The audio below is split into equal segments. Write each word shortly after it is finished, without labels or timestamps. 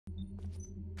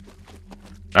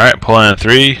Alright, pull in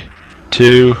 3,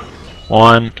 2,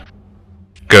 1,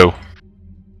 go.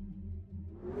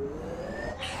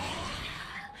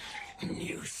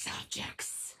 New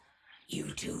subjects.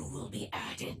 You two will be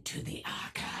added to the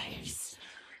archives.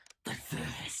 But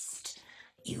first,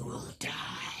 you will die.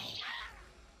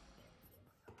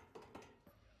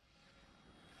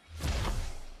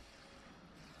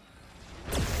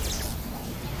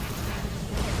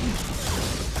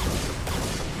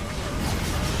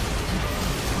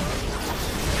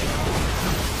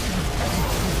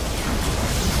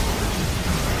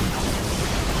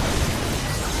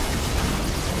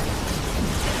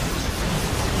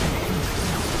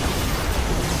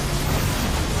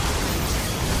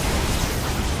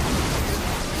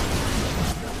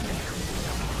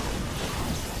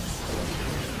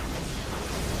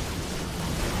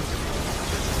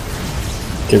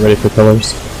 Get ready for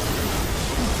pillars.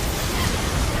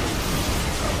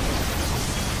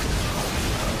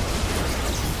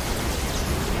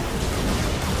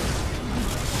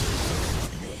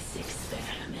 This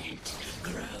experiment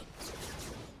grows.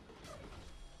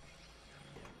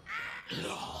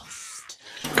 Lost.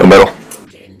 Go middle.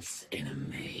 Rodents in a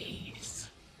maze.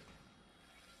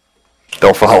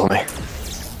 Don't follow me.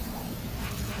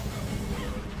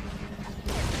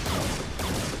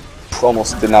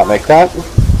 Almost did not make that.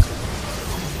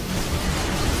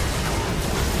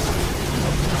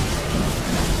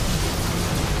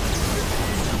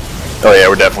 Oh yeah,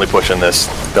 we're definitely pushing this.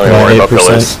 Don't even worry about 8%.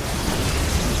 pillars.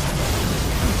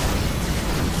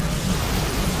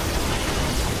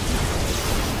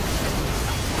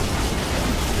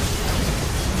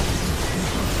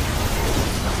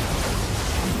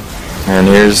 And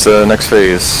here's the next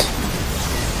phase.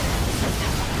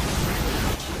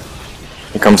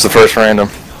 Here comes the first random.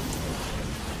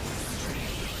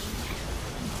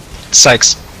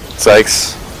 Sykes.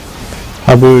 Sykes.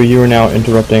 Habu, you are now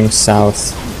interrupting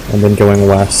south and then going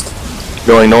west.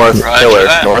 Going north, Roger pillar.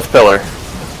 that. North pillar.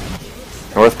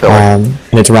 North pillar. And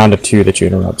it's round of 2 that you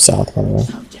interrupt south, by the way.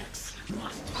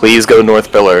 Please go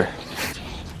north pillar.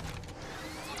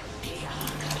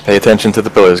 Pay attention to the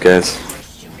pillars, guys.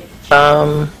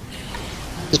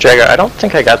 Drago, I don't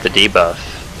think I got the debuff.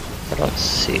 I don't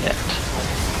see it.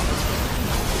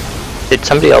 Did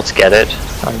somebody else get it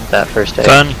on that first day?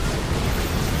 Done.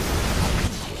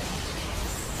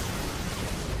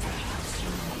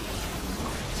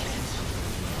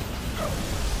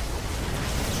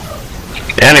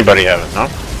 Anybody have it, no?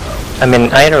 I mean,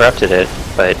 I interrupted it,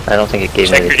 but I don't think it gave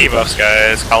Check me your the debuffs,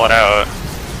 guys. Call it out.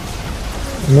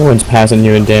 No one's passing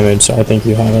you in damage, so I think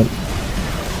you have it.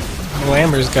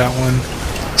 Lamber's got one.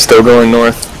 Still going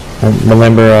north.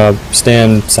 Remember,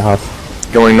 stand south.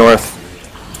 Going north.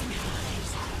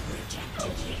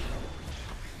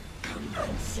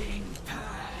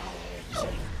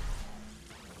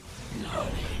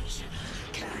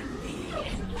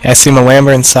 I see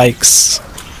Malamber and Sykes.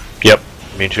 Yep,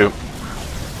 me too.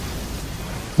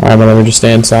 Alright, Remember, just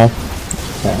stand south.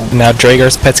 Now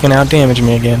Dragar's pet's gonna out damage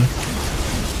me again.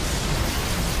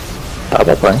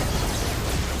 Probably.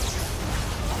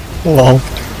 Lol.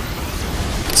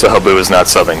 So Habu is not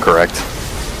subbing, correct?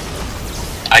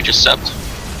 I just subbed.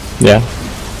 Yeah.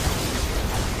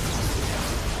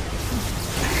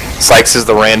 Sykes is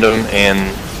the random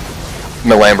and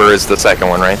Malamber is the second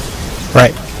one, right?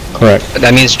 Right. Correct.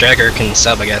 That means Dragar can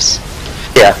sub, I guess.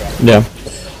 Yeah. Yeah.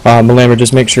 Malamber,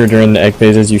 just make sure during the egg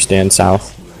phases you stand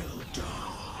south.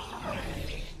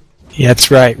 Yeah,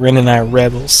 that's right. Ren and I are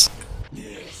rebels.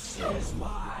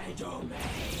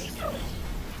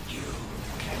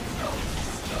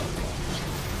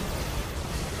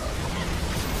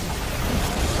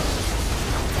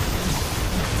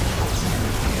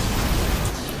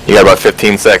 You got about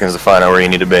 15 seconds to find out where you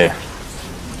need to be.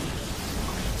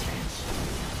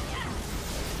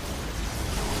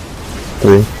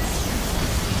 Three.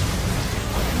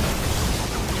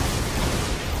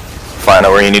 Find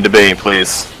out where you need to be,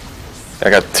 please. I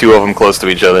got two of them close to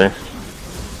each other.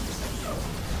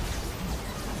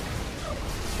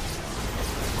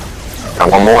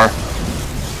 Got one more.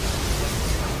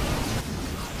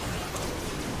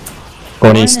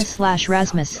 Going east.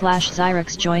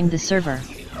 Rasmus/Zyrex joined the server.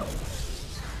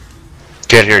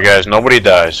 Get here, guys. Nobody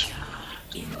dies.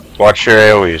 Watch your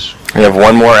AoEs. We have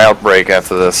one more outbreak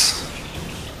after this.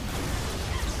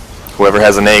 Whoever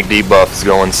has an egg debuff is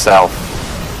going south.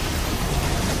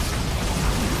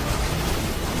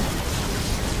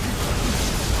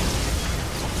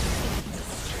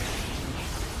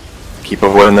 Keep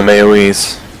avoiding the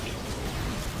AoEs.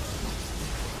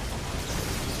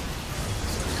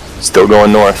 Still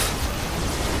going north.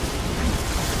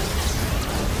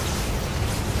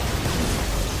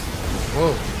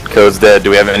 Whoa. Code's dead. Do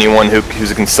we have anyone who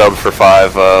can sub for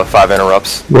five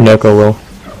interrupts? Winoko will.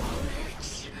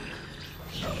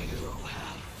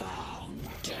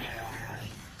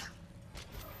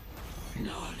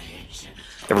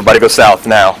 Everybody go south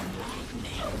now.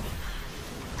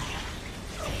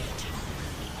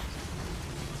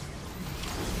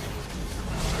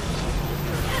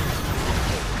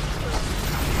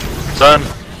 Done.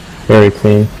 Very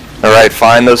clean. Alright,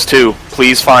 find those two.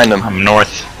 Please find them. I'm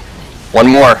north. One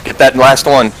more. Get that last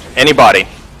one. Anybody.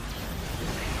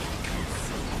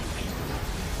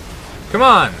 Come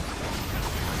on.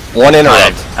 One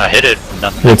interrupt. I hit it.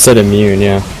 Nothing. It said immune,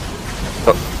 yeah.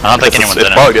 I don't think anyone's in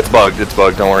It's it. bugged. It's bugged. It's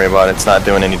bugged. Don't worry about it. It's not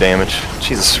doing any damage.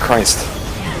 Jesus Christ.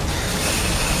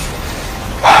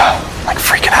 Like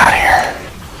freaking out of here.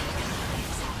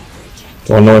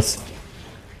 Go north.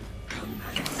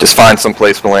 Just find some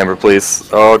place for Lambert, please.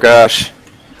 Oh gosh.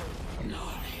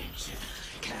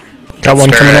 Got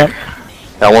one coming up.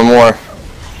 Got one more.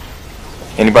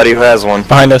 Anybody who has one.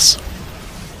 Behind us.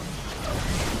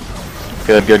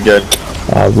 Good, good, good.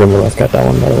 Rimmerleth got that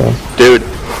one, by the way. Dude.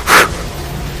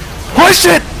 Push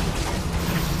it!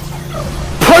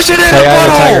 Push it in! Hey, I the Tiger,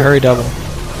 bottle! hurry double.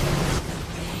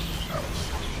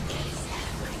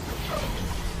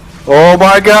 Oh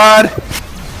my god!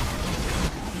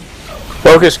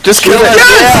 Focus, just kill it.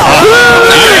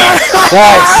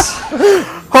 Nice!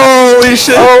 Holy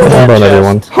shit! Well done,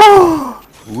 everyone.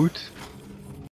 Woot.